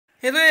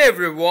Hello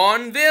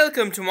everyone,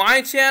 welcome to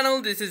my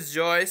channel. This is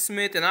Joy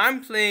Smith and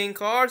I'm playing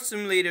Car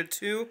Simulator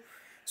 2.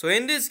 So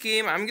in this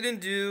game I'm gonna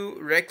do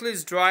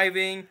reckless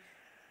driving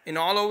in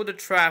all over the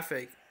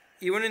traffic,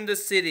 even in the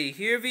city.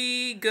 Here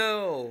we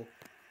go.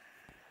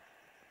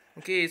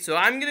 Okay, so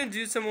I'm gonna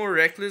do some more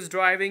reckless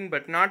driving,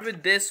 but not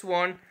with this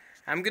one.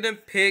 I'm gonna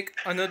pick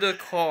another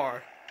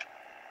car.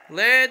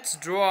 Let's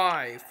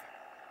drive.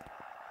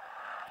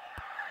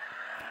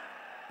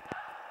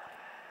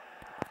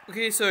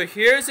 Okay, so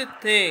here's the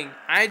thing.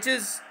 I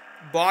just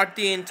bought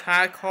the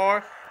entire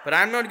car, but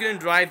I'm not gonna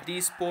drive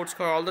the sports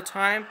car all the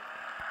time.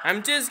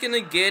 I'm just gonna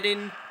get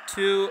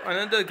into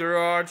another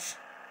garage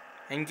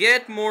and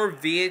get more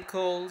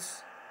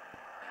vehicles.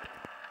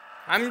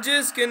 I'm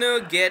just gonna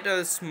get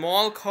a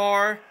small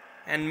car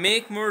and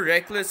make more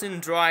reckless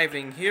in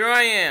driving. Here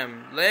I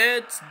am.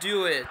 Let's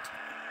do it.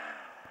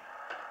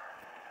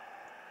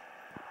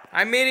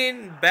 I made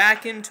it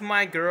back into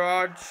my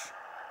garage.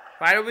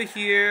 Right over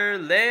here,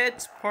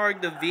 let's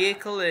park the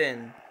vehicle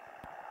in.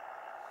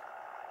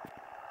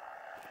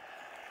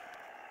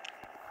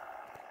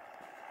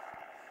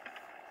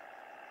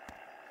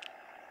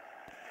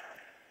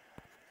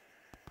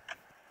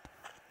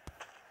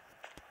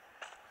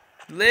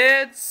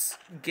 Let's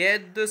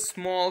get the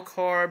small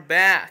car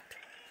back.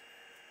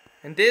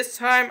 And this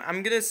time,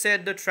 I'm gonna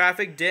set the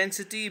traffic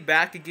density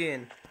back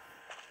again.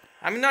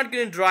 I'm not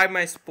gonna drive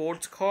my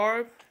sports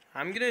car.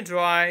 I'm gonna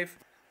drive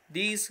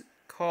these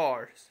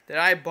cars that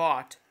I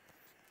bought.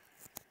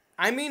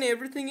 I mean,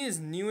 everything is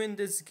new in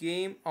this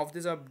game of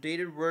this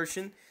updated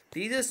version.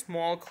 These are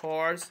small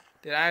cars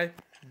that I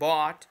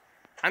bought.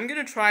 I'm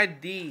gonna try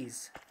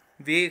these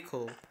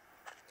vehicle.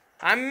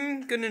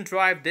 I'm gonna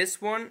drive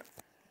this one.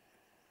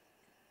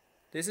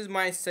 This is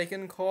my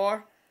second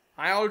car.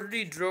 I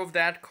already drove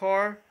that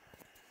car.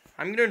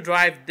 I'm gonna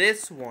drive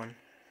this one.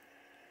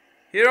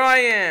 Here I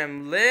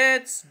am.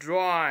 Let's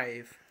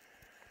drive.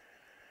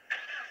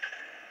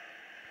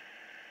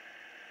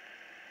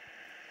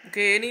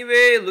 Okay,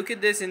 anyway, look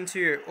at this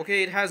interior.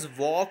 Okay, it has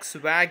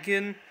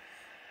Volkswagen,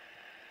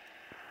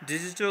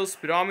 digital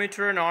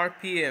speedometer and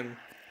RPM.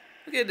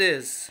 Look at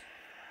this.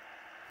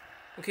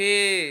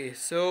 Okay,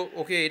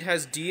 it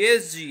has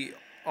DSG,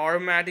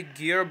 automatic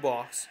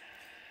gearbox.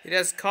 It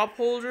has cup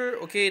holder.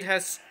 Okay, it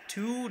has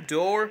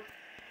two-door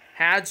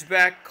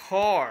hatchback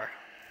car.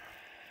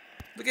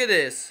 Look at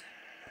this.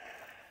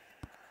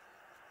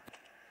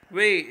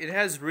 Wait, it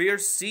has rear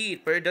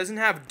seat, but it doesn't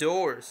have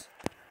doors.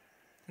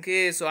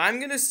 Okay, so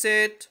I'm gonna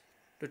set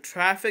the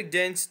traffic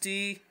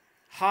density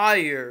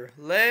higher.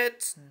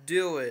 Let's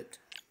do it.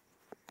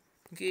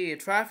 Okay,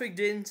 traffic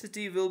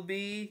density will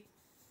be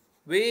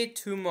way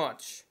too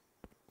much.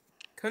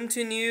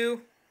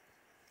 Continue.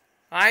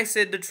 I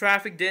set the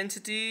traffic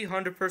density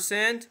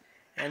 100%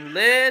 and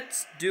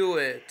let's do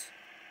it.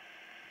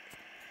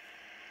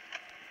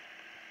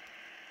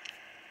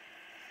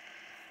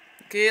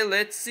 Okay,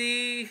 let's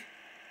see.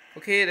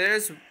 Okay,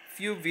 there's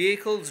few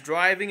vehicles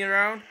driving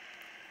around.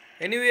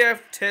 Anyway, I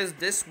have to test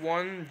this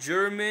one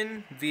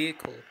German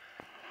vehicle.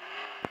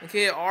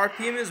 Okay,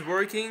 RPM is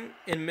working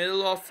in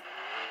middle of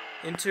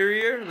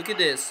interior. Look at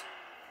this.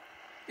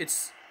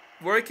 It's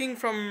working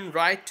from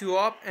right to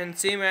up and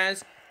same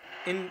as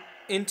in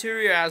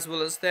interior as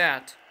well as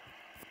that.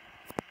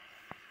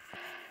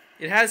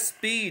 It has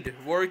speed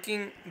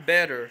working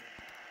better.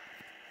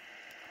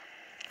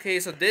 Okay,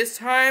 so this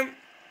time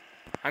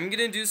I'm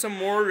gonna do some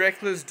more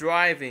reckless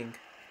driving.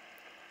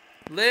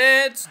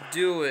 Let's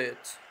do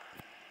it.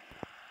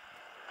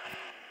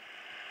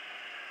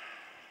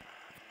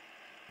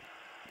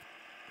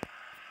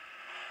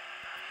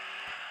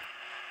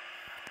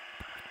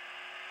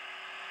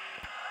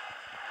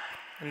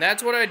 And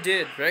that's what I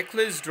did.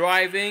 Reckless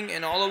driving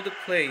and all over the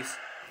place.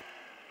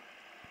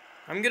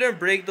 I'm gonna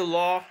break the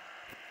law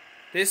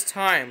this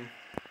time.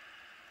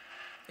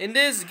 In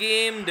this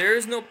game, there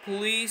is no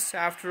police.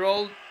 After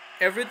all,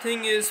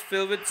 everything is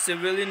filled with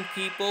civilian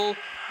people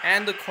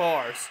and the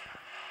cars.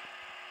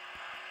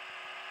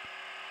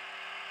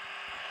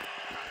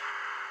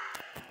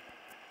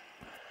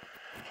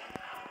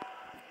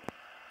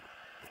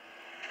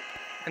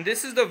 And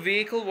this is the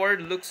vehicle, what it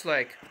looks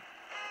like.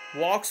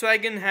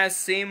 Volkswagen has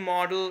same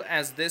model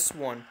as this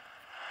one.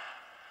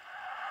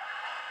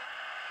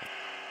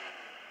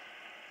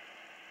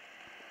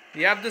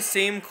 We have the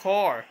same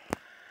car.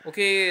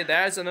 Okay,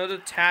 that's another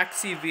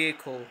taxi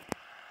vehicle.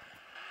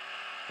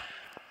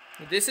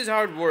 This is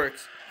how it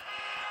works.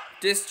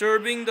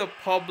 Disturbing the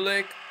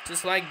public,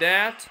 just like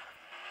that.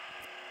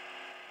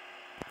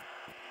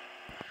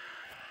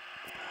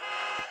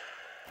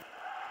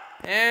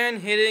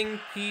 And hitting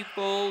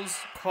people's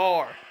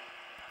car.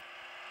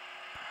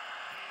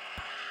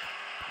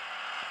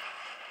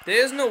 There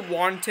is no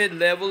wanted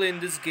level in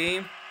this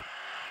game.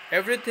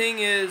 Everything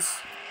is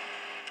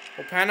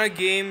Opana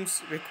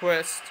Games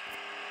request.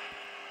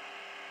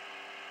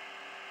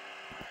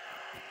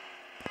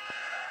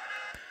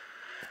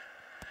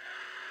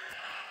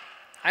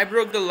 I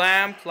broke the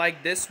lamp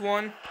like this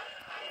one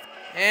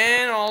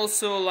and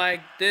also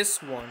like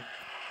this one.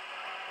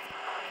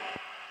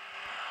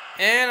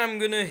 And I'm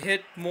gonna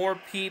hit more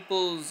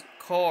people's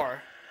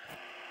car.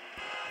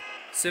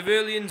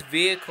 Civilians'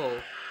 vehicle.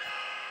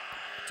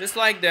 Just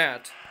like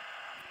that.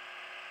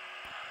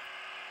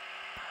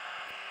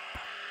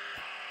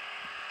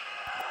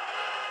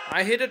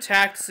 I hit a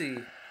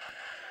taxi.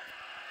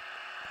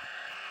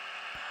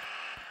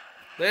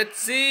 Let's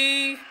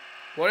see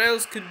what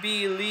else could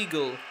be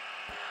illegal.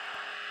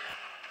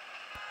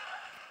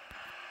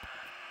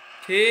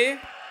 Okay.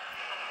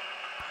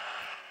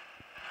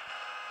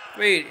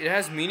 Wait, it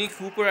has Mini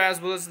Cooper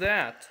as well as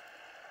that.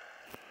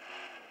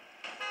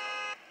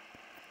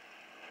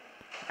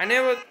 I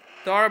never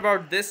thought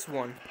about this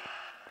one.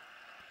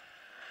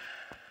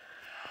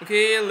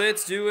 Okay,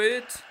 let's do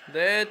it.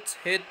 Let's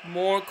hit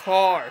more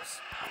cars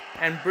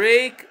and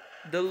break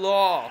the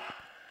law.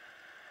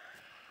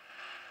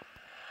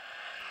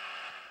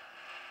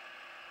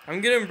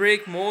 I'm gonna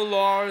break more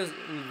laws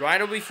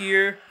right over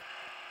here.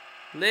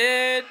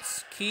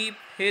 Let's keep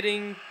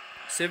hitting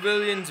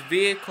civilians'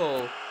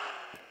 vehicle.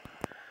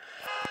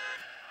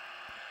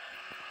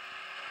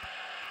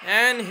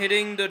 And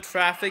hitting the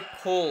traffic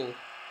pole.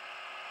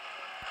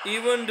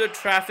 Even the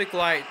traffic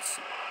lights,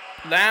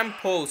 lamp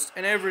posts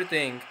and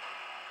everything.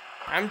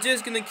 I'm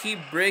just gonna keep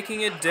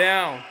breaking it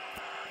down.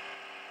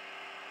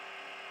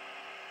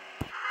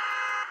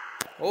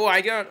 Oh,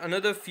 I got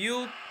another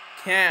fuel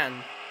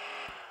can.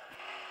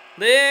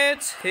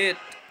 Let's hit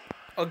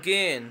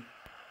again.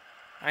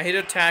 I hit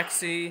a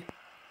taxi.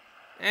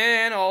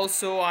 And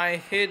also I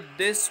hit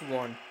this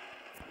one.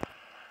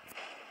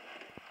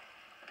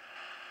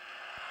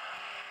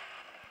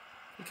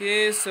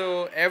 Okay,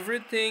 so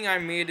everything I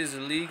made is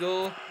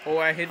illegal. Oh,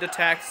 I hit the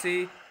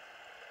taxi.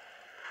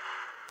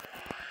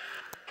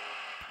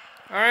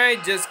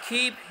 Alright, just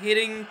keep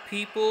hitting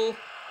people.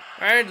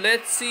 Alright,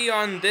 let's see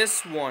on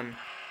this one.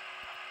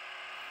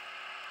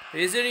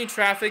 Is there any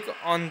traffic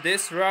on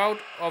this route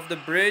of the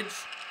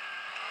bridge?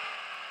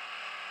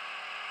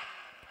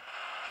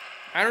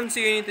 I don't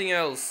see anything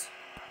else.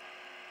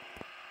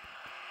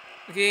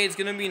 Okay, it's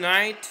gonna be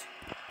night.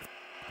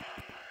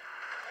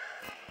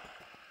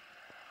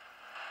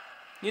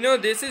 You know,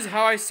 this is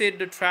how I set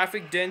the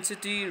traffic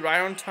density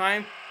right on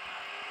time.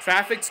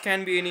 Traffics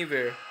can be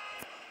anywhere.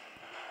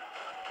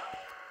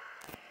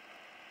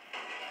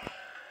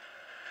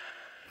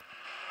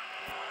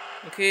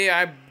 Okay,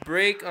 I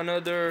break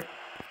another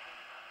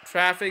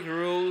traffic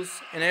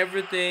rules and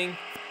everything.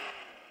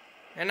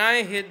 And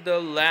I hit the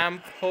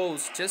lamp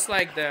post just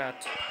like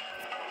that.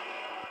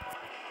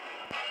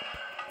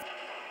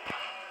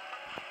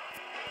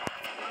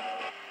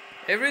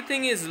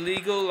 Everything is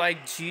legal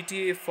like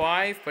GTA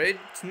 5, but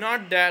it's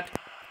not that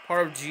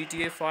part of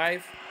GTA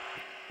 5.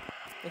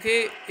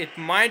 Okay, it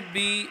might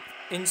be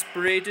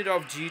inspired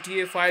of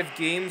GTA 5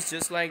 games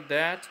just like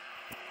that.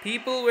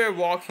 People were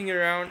walking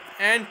around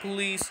and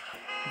police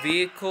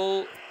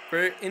vehicle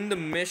were in the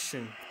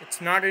mission.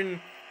 It's not in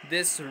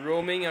this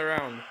roaming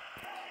around.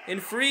 In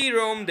free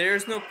roam,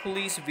 there's no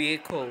police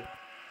vehicle.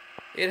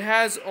 It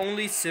has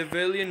only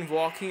civilian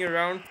walking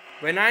around.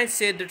 When I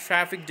set the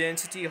traffic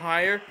density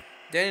higher,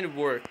 then it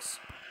works.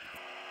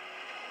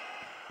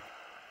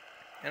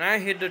 And I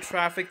hit the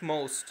traffic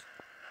most.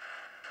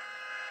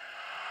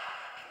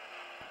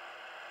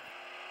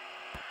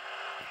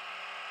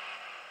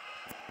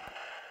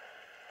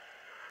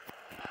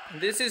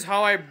 This is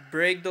how I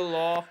break the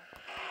law.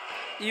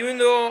 Even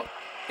though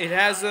it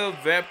has a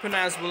weapon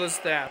as well as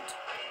that.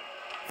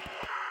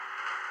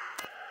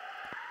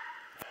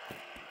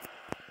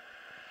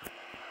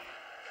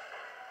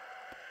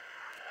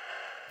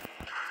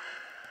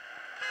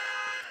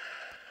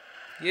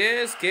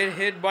 Yes, get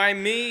hit by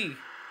me.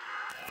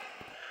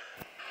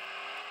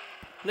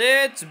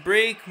 Let's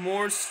break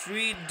more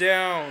street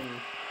down.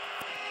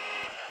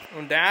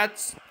 Oh,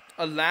 that's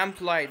a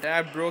lamp light.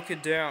 I broke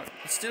it down.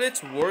 Still,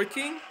 it's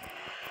working.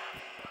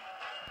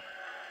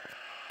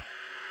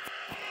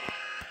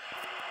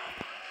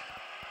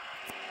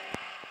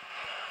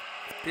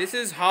 This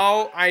is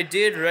how I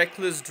did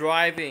reckless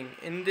driving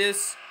in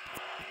this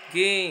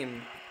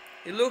game.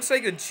 It looks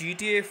like a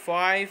GTA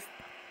 5,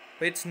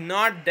 but it's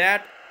not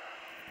that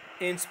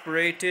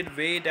inspired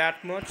way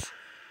that much.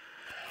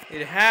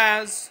 It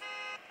has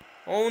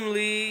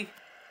only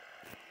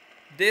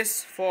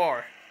this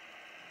far.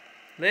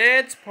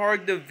 Let's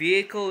park the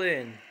vehicle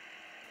in.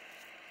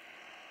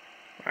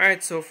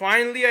 Alright, so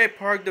finally I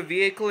parked the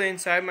vehicle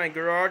inside my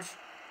garage.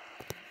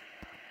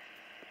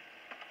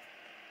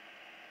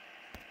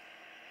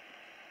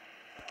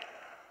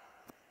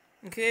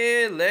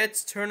 Okay,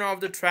 let's turn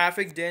off the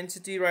traffic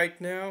density right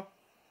now.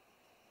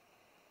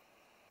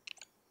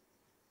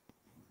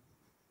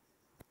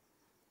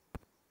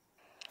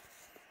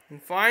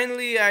 And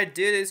finally I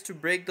did is to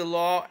break the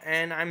law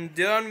and I'm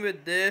done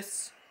with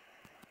this.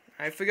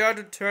 I forgot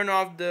to turn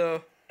off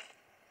the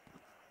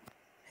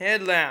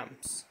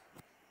headlamps.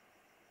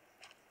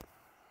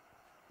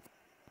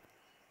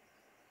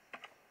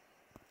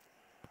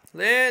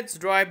 Let's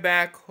drive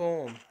back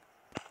home.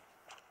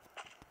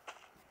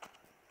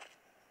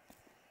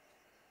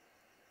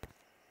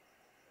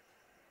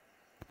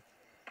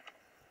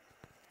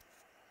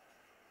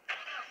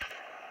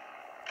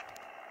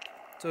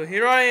 So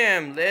here I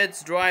am.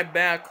 Let's drive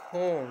back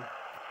home.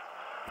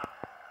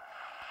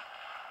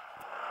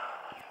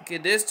 Okay,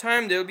 this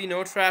time there'll be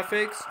no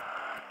traffic.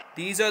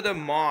 These are the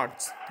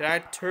mods that I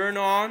turn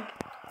on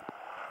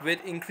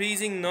with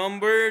increasing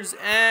numbers,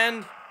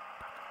 and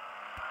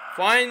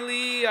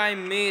finally I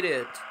made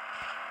it.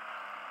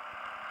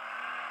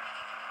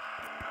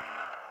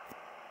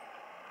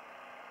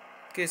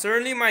 Okay,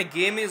 certainly my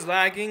game is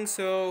lagging,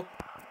 so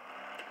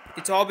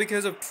it's all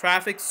because of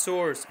traffic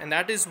source, and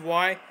that is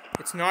why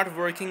it's not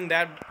working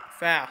that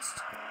fast.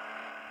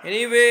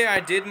 Anyway, I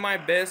did my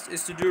best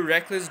is to do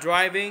reckless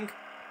driving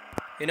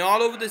in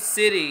all over the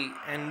city,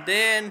 and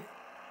then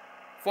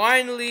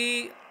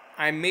finally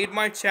I made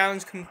my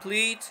challenge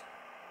complete.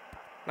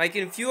 Like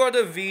in few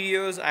other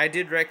videos I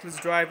did reckless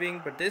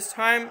driving, but this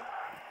time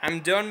I'm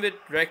done with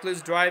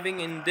reckless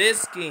driving in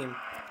this game.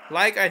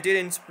 Like I did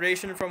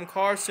inspiration from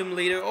Car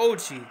Simulator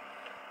OG.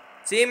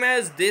 Same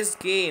as this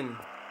game.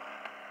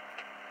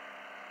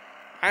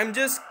 I'm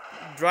just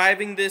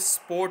driving this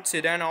sports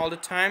sedan all the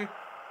time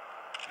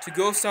to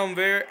go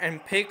somewhere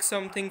and pick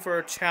something for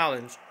a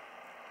challenge.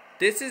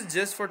 This is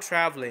just for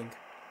traveling.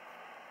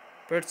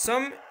 But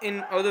some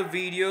in other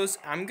videos,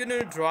 I'm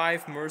gonna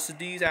drive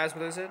Mercedes as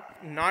well as it.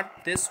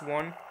 Not this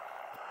one.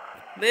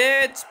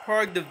 Let's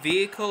park the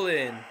vehicle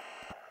in.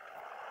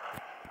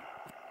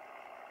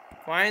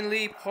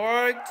 Finally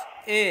parked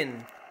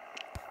in.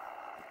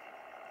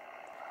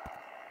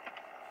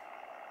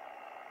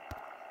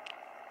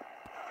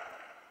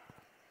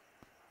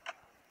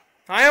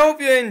 I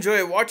hope you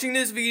enjoy watching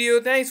this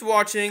video. Thanks for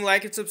watching.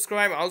 Like and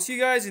subscribe. I'll see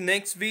you guys in the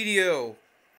next video.